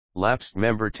Lapsed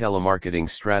member telemarketing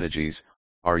strategies.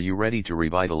 Are you ready to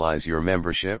revitalize your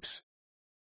memberships?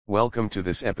 Welcome to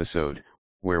this episode,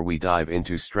 where we dive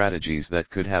into strategies that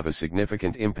could have a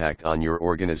significant impact on your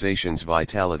organization's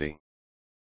vitality.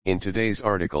 In today's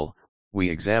article, we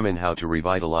examine how to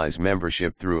revitalize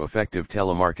membership through effective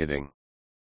telemarketing.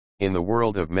 In the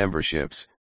world of memberships,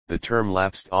 the term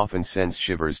lapsed often sends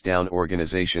shivers down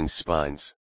organizations'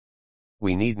 spines.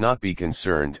 We need not be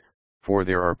concerned, for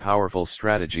there are powerful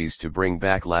strategies to bring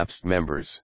back lapsed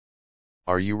members.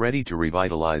 Are you ready to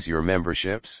revitalize your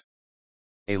memberships?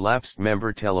 A lapsed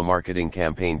member telemarketing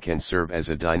campaign can serve as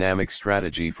a dynamic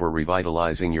strategy for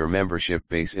revitalizing your membership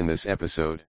base in this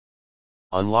episode.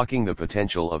 Unlocking the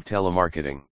potential of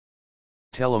telemarketing.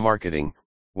 Telemarketing,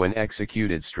 when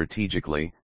executed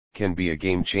strategically, can be a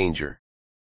game changer.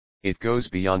 It goes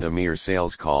beyond a mere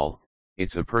sales call,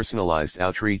 it's a personalized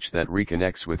outreach that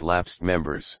reconnects with lapsed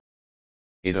members.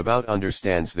 It about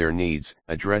understands their needs,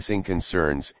 addressing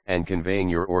concerns, and conveying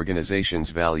your organization's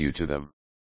value to them.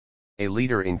 A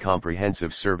leader in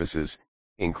comprehensive services,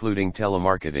 including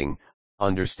telemarketing,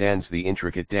 understands the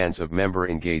intricate dance of member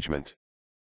engagement.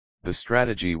 The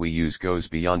strategy we use goes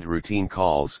beyond routine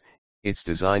calls, it's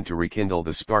designed to rekindle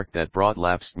the spark that brought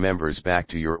lapsed members back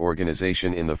to your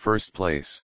organization in the first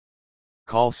place.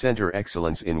 Call Center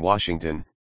Excellence in Washington,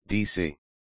 D.C.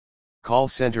 Call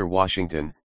Center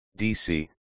Washington, D.C.,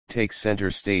 takes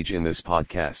center stage in this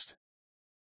podcast.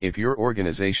 If your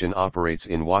organization operates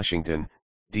in Washington,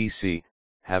 D.C.,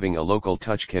 having a local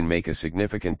touch can make a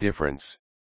significant difference.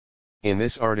 In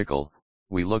this article,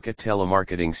 we look at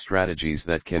telemarketing strategies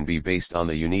that can be based on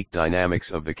the unique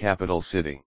dynamics of the capital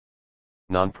city.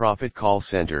 Nonprofit call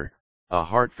center, a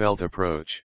heartfelt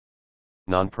approach.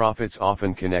 Nonprofits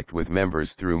often connect with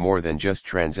members through more than just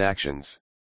transactions.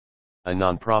 A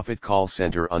nonprofit call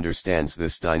center understands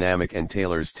this dynamic and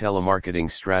tailors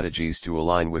telemarketing strategies to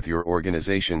align with your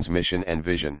organization's mission and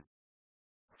vision.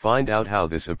 Find out how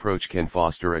this approach can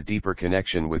foster a deeper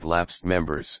connection with lapsed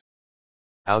members.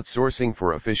 Outsourcing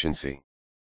for efficiency.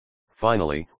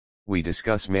 Finally, we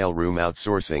discuss mailroom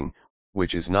outsourcing,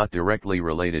 which is not directly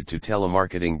related to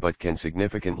telemarketing but can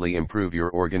significantly improve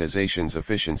your organization's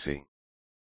efficiency.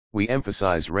 We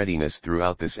emphasize readiness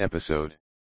throughout this episode.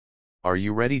 Are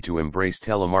you ready to embrace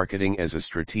telemarketing as a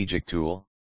strategic tool?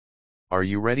 Are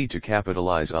you ready to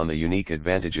capitalize on the unique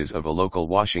advantages of a local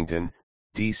Washington,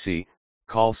 D.C.,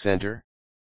 call center?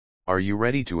 Are you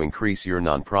ready to increase your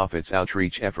nonprofit's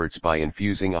outreach efforts by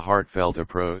infusing a heartfelt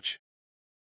approach?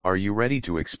 Are you ready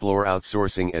to explore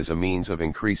outsourcing as a means of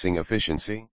increasing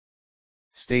efficiency?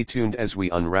 Stay tuned as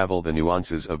we unravel the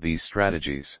nuances of these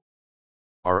strategies.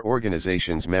 Our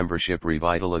organization's membership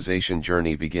revitalization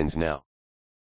journey begins now.